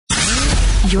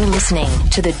You're listening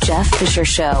to The Jeff Fisher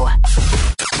Show.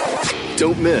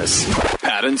 Don't miss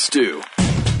Pat and Stu.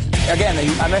 Again,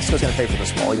 Mexico's going to pay for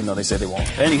this wall, even though they say they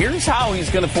won't. And here's how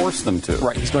he's going to force them to.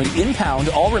 Right. He's going to impound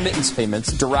all remittance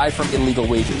payments derived from illegal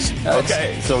wages.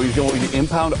 Okay, so he's going to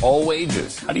impound all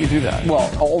wages. How do you do that?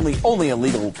 Well, only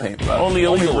illegal payments. Only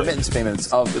remittance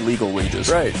payments of illegal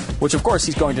wages. Right. Which, of course,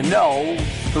 he's going to know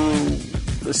through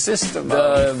the system.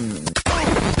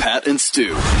 Pat and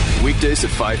Stu. Weekdays at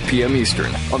 5 p.m.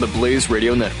 Eastern on the Blaze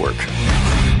Radio Network.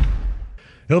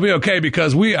 It'll be okay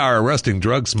because we are arresting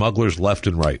drug smugglers left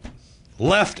and right.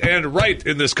 Left and right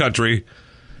in this country,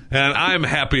 and I'm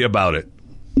happy about it.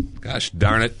 Gosh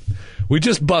darn it. We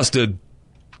just busted,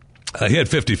 he had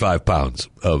 55 pounds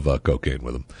of cocaine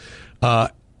with him.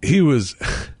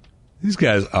 These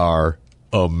guys are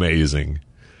amazing.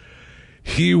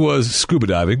 He was scuba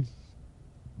diving,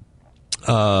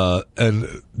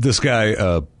 and this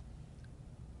guy,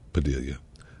 Padilla,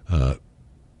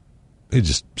 he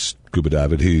just scuba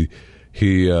dived.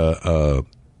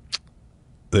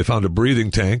 They found a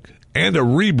breathing tank and a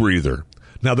rebreather.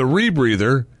 Now, the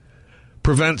rebreather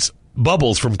prevents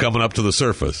bubbles from coming up to the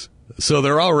surface. So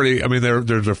they're already,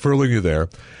 they're fooling you there.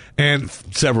 And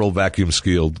several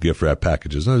vacuum-sealed gift wrap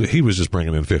packages. Now, he was just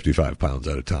bringing in 55 pounds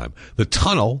at a time. The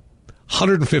tunnel,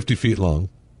 150 feet long.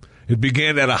 It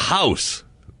began at a house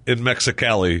in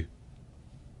Mexicali,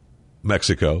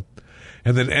 Mexico,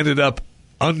 and then ended up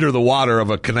under the water of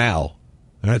a canal.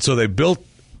 All right, so they built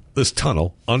this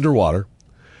tunnel underwater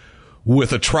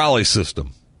with a trolley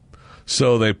system.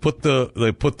 So they put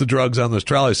the drugs on this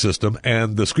trolley system,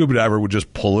 and the scuba diver would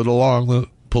just pull it along the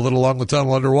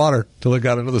tunnel underwater till they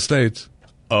got into the States.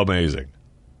 Amazing.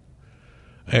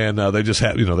 And they just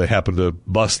they happened to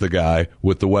bust the guy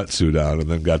with the wetsuit on,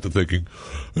 and then got to thinking,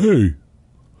 hey,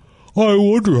 I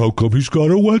wonder how come he's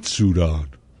got a wetsuit on.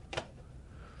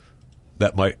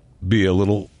 That might be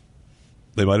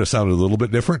they might have sounded a little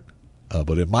bit different,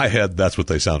 but in my head, that's what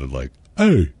they sounded like.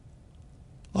 Hey,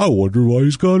 I wonder why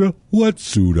he's got a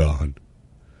wetsuit on.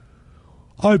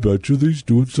 I bet you he's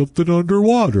doing something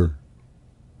underwater.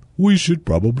 We should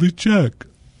probably check.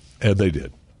 And they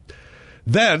did.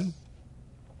 Then,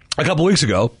 a couple weeks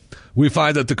ago, we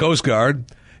find that the Coast Guard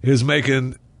is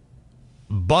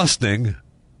busting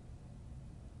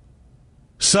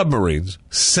submarines,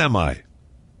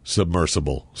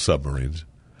 semi-submersible submarines,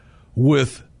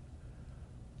 with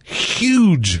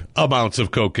huge amounts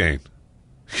of cocaine.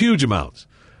 Huge amounts.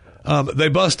 They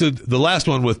busted the last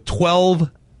one with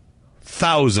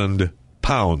 12,000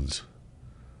 pounds.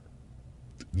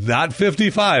 Not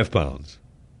 55 pounds.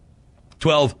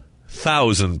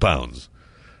 12,000 pounds.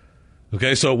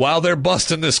 Okay, so while they're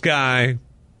busting this guy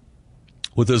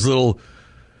with his little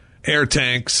air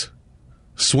tanks,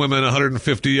 swimming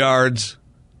 150 yards,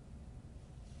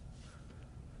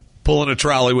 pulling a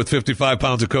trolley with 55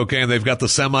 pounds of cocaine, they've got the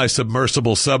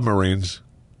semi-submersible submarines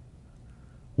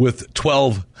with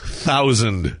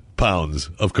 12,000 pounds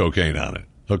of cocaine on it.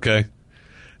 Okay?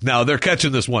 Now, they're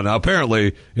catching this one. Now,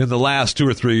 apparently, in the last 2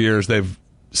 or 3 years, they've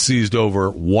seized over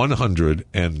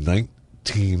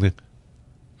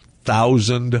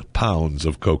 119,000 pounds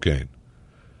of cocaine.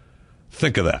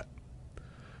 Think of that.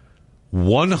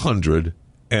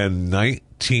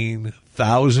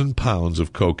 119,000 pounds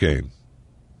of cocaine.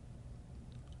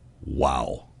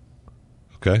 Wow.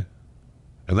 Okay?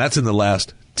 And that's in the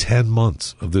last 10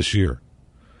 months of this year.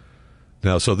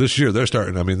 Now, so this year they're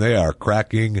starting, they are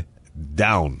cracking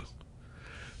down.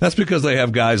 That's because they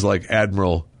have guys like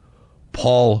Admiral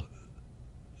Paul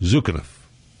Zukhanov.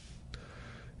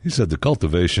 He said the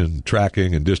cultivation,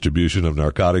 tracking, and distribution of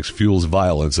narcotics fuels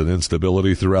violence and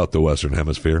instability throughout the Western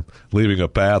Hemisphere, leaving a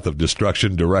path of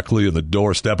destruction directly in the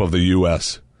doorstep of the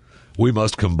U.S. We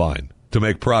must combine to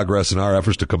make progress in our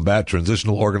efforts to combat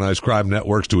transitional organized crime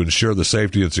networks to ensure the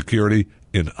safety and security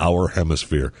in our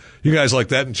hemisphere. You guys like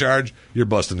that in charge? You're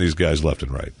busting these guys left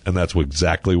and right. And that's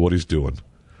exactly what he's doing.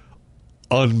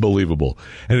 Unbelievable.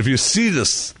 And if you see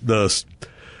this,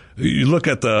 you look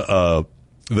at the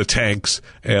tanks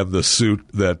and the suit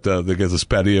that this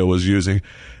Padilla was using,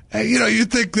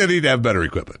 you'd think that he'd have better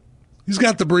equipment. He's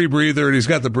got the rebreather and he's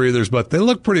got the breathers, but they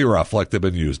look pretty rough, like they've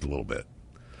been used a little bit.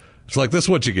 It's like, this is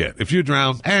what you get. If you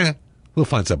drown, we'll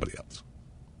find somebody else.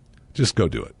 Just go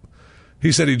do it.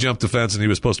 He said he jumped the fence and he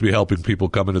was supposed to be helping people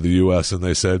come into the U.S. and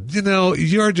they said,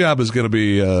 your job is going to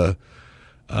be, you're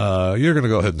going to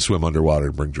go ahead and swim underwater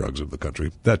and bring drugs into the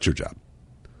country. That's your job.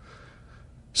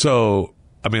 So,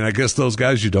 I guess those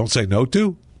guys you don't say no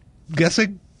to,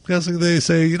 guessing they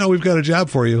say, we've got a job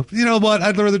for you. You know what?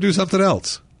 I'd rather do something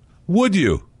else. Would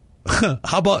you?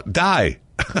 How about die?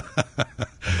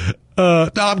 No,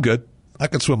 I'm good. I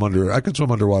could swim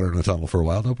underwater in a tunnel for a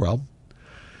while, no problem.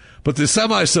 But the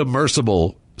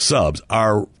semi-submersible subs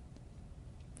they're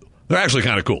actually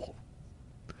kind of cool.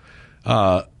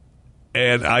 And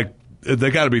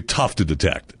they got to be tough to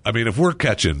detect. I mean, if we're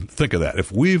catching, think of that.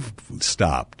 If we've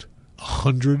stopped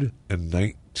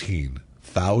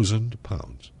 119,000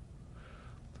 pounds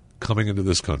coming into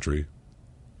this country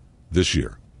this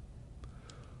year,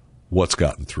 what's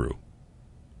gotten through?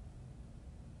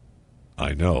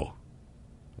 I know.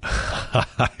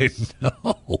 I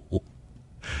know.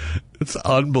 It's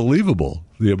unbelievable,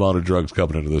 the amount of drugs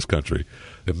coming into this country.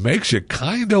 It makes you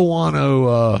kind of want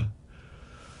to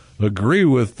agree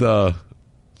with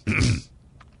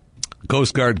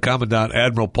Coast Guard Commandant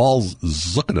Admiral Paul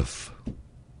Zukanoff.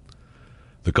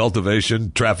 The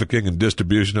cultivation, trafficking, and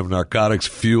distribution of narcotics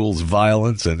fuels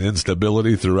violence and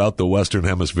instability throughout the Western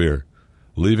Hemisphere,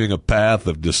 leaving a path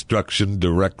of destruction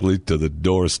directly to the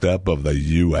doorstep of the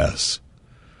U.S.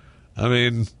 I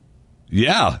mean,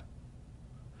 yeah.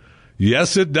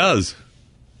 Yes, it does.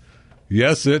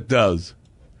 Yes, it does.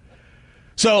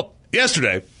 So,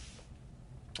 yesterday,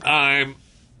 I'm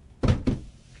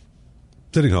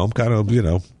sitting home, kind of,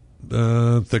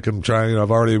 thinking,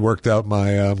 I've already worked out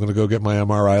I'm going to go get my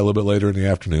MRI a little bit later in the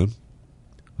afternoon.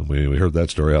 And we heard that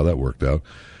story, how that worked out.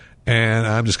 And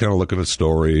I'm just kind of looking at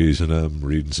stories, and I'm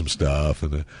reading some stuff,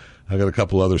 and I got a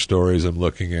couple other stories I'm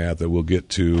looking at that we'll get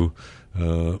to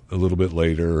a little bit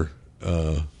later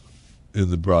in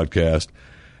the broadcast.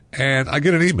 And I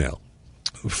get an email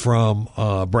from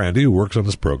Brandy, who works on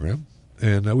this program,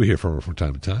 and we hear from her from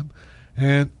time to time.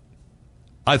 And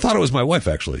I thought it was my wife,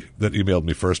 actually, that emailed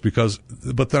me first,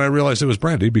 but then I realized it was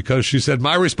Brandy, because she said,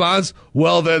 my response,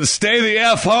 well, then stay the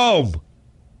F home.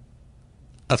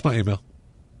 That's my email.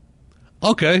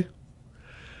 Okay.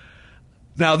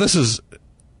 Now, this is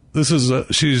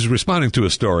she's responding to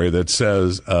a story that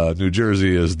says New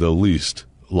Jersey is the least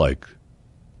like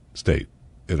state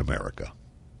in America.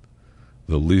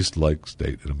 The least like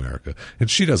state in America. And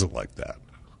she doesn't like that.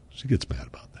 She gets mad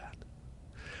about that.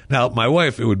 Now, my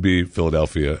wife, it would be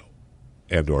Philadelphia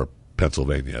and or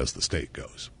Pennsylvania as the state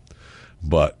goes.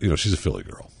 But, she's a Philly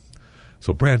girl.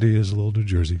 So Brandy is a little New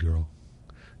Jersey girl.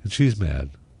 And she's mad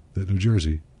that New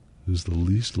Jersey is the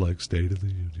least like state in the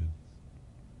union.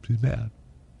 She's mad.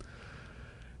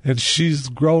 And she's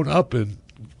grown up in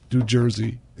New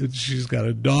Jersey, and she's got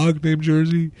a dog named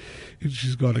Jersey, and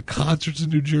she's gone to concerts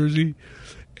in New Jersey,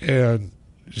 and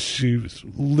she's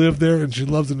lived there, and she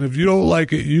loves it. And if you don't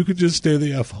like it, you can just stay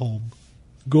the F home.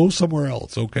 Go somewhere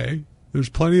else, okay? There's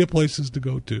plenty of places to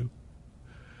go to.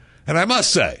 And I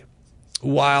must say,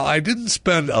 while I didn't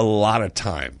spend a lot of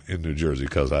time in New Jersey,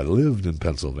 because I lived in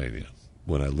Pennsylvania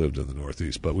when I lived in the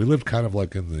Northeast, but we lived kind of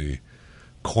like in the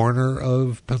corner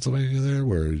of Pennsylvania there,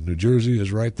 where New Jersey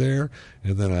is right there.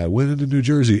 And then I went into New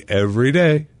Jersey every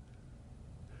day,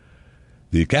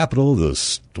 the capital, the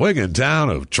swinging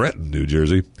town of Trenton, New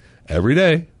Jersey, every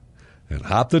day, and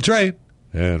hopped the train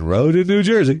and rode in New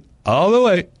Jersey all the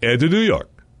way into New York,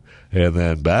 and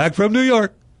then back from New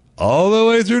York all the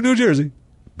way through New Jersey,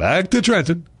 back to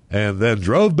Trenton, and then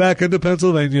drove back into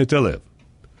Pennsylvania to live.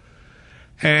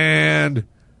 And a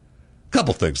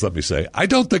couple things, let me say. I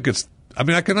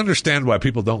can understand why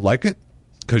people don't like it,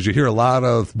 because you hear a lot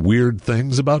of weird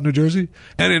things about New Jersey.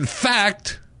 And in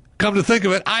fact, come to think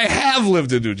of it, I have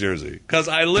lived in New Jersey, because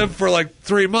I lived for like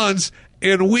 3 months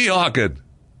in Weehawken,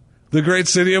 the great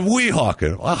city of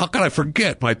Weehawken. Well, how can I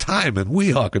forget my time in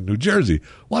Weehawken, New Jersey?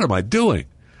 What am I doing?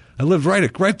 I lived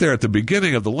right there at the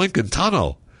beginning of the Lincoln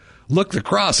Tunnel. Looked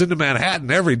across into Manhattan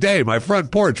every day, my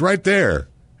front porch right there,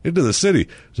 into the city. It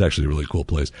was actually a really cool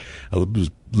place. I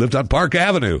lived on Park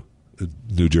Avenue,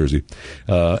 New Jersey.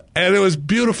 And it was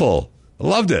beautiful. I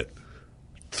loved it.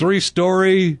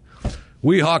 3-story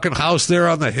Weehawken house there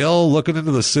on the hill, looking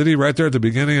into the city right there at the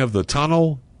beginning of the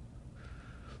tunnel.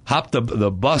 Hopped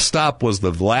the bus stop was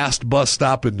the last bus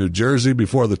stop in New Jersey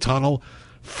before the tunnel.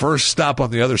 First stop on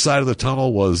the other side of the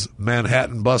tunnel was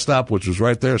Manhattan bus stop, which was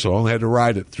right there, so I only had to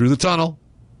ride it through the tunnel.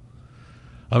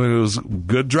 I mean, it was a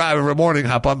good drive every morning.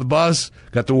 Hop on the bus.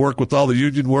 Got to work with all the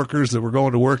union workers that were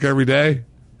going to work every day.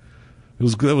 It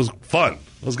was fun.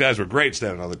 Those guys were great,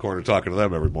 standing on the corner talking to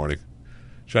them every morning.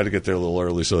 Tried to get there a little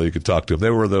early so you could talk to them.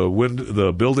 They were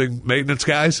the building maintenance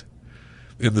guys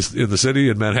in the city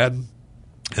in Manhattan,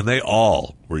 and they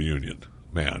all were union,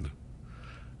 man.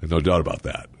 And no doubt about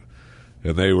that.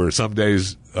 And they were some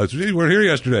days, we weren't here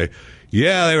yesterday.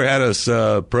 Yeah, they had us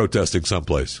protesting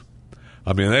someplace.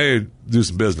 I mean, they do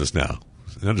some business now.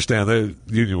 You understand, they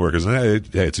union workers, and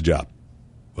hey, it's a job.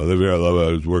 Well,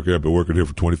 I was working. I've been working here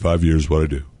for 25 years. What I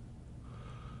do?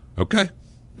 Okay,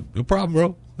 no problem,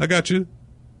 bro. I got you.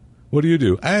 What do you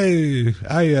do? I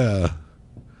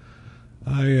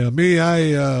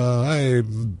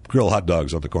grill hot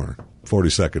dogs on the corner,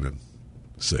 42nd and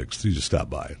 6th. You just stop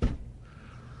by it.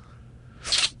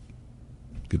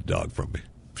 Get a dog from me.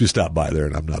 If you stop by there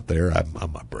and I'm not there, I'm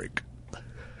on my break.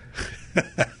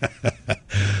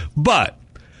 But,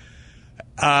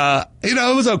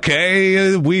 it was okay.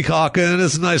 Weehawken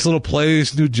is a nice little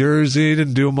place. New Jersey,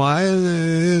 didn't do my.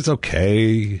 It's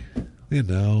okay.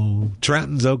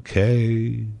 Trenton's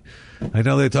okay. I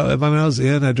know they talk. When I was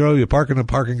in, I drove. You park in a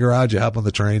parking garage. You hop on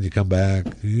the train. You come back.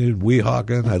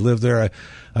 Weehawken. I lived there.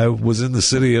 I was in the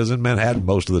city. I was in Manhattan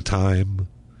most of the time.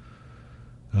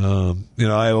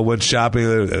 I went shopping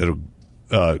at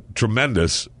a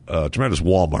tremendous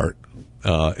Walmart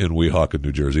in Weehawken,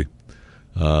 New Jersey.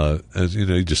 As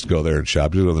you just go there and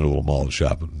shop. You go to a little mall and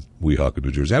shop in Weehawken,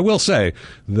 New Jersey. I will say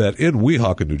that in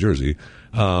Weehawken, New Jersey,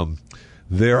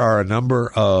 there are a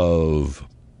number of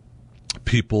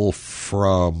people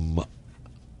from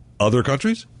other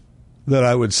countries that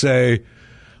I would say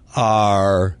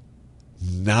are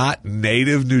not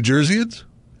native New Jerseyans.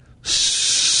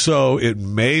 So it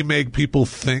may make people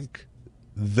think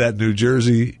that New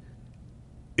Jersey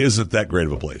isn't that great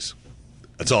of a place.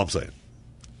 That's all I'm saying.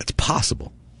 It's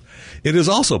possible. It is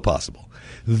also possible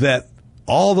that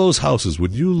all those houses,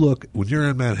 when you're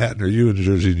in Manhattan or you're in New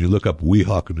Jersey and you look up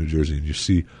Weehawken, New Jersey, and you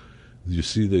see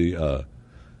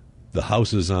the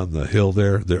houses on the hill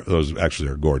there, those actually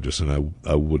are gorgeous, and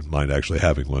I wouldn't mind actually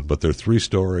having one. But they're 3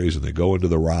 stories, and they go into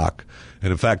the rock.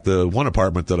 And in fact, the one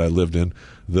apartment that I lived in,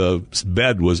 the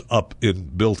bed was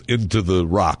built into the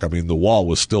rock. I mean, the wall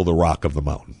was still the rock of the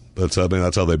mountain. That's how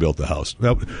they built the house.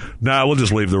 Now we'll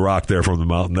just leave the rock there from the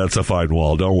mountain. That's a fine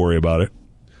wall. Don't worry about it.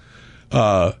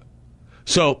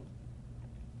 So.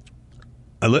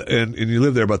 And you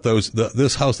live there, but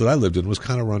this house that I lived in was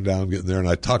kind of run down getting there, and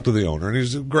I talked to the owner, and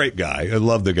he's a great guy. I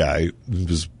love the guy. He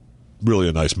was really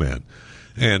a nice man.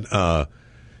 And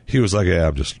he was like, yeah,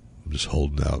 I'm just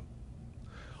holding out.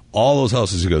 All those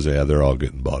houses, he goes, yeah, they're all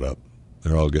getting bought up.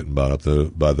 They're all getting bought up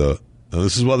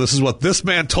this is what this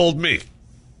man told me,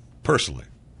 personally.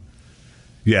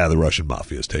 Yeah, the Russian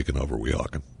mafia has taken over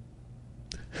Weehawken.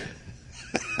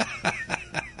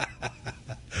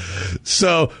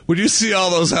 So when you see all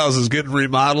those houses getting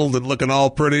remodeled and looking all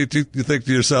pretty, you think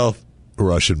to yourself,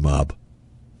 Russian mob.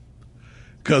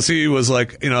 Because he was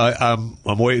like, I'm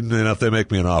waiting, and if they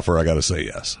make me an offer, I got to say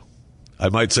yes. I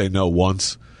might say no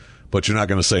once, but you're not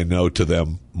going to say no to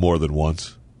them more than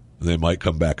once. They might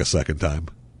come back a second time.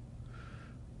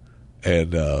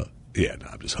 And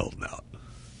I'm just holding out,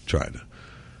 trying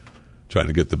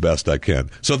to get the best I can.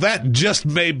 So that just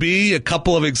may be a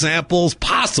couple of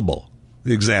possible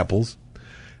examples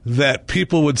that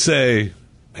people would say,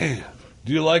 man,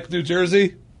 do you like New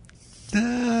Jersey?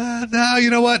 No,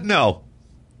 you know what? No.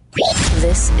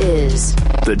 This is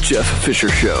The Jeff Fisher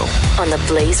Show on the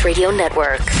Blaze Radio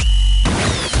Network.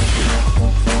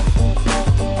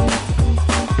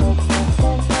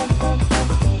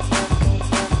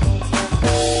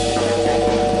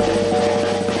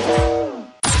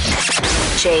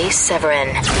 Jay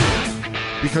Severin.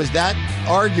 Because that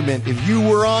argument, if you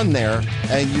were on there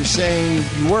and you're saying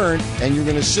you weren't and you're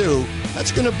going to sue,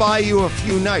 that's going to buy you a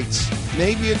few nights,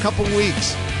 maybe a couple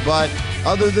weeks. But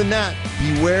other than that,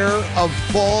 beware of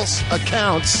false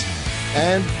accounts,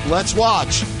 and let's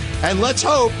watch. And let's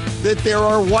hope that there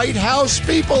are White House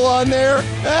people on there.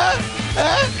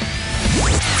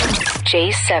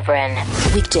 Jay Severin.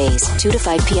 Weekdays, 2 to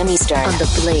 5 p.m. Eastern on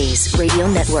the Blaze Radio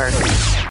Network.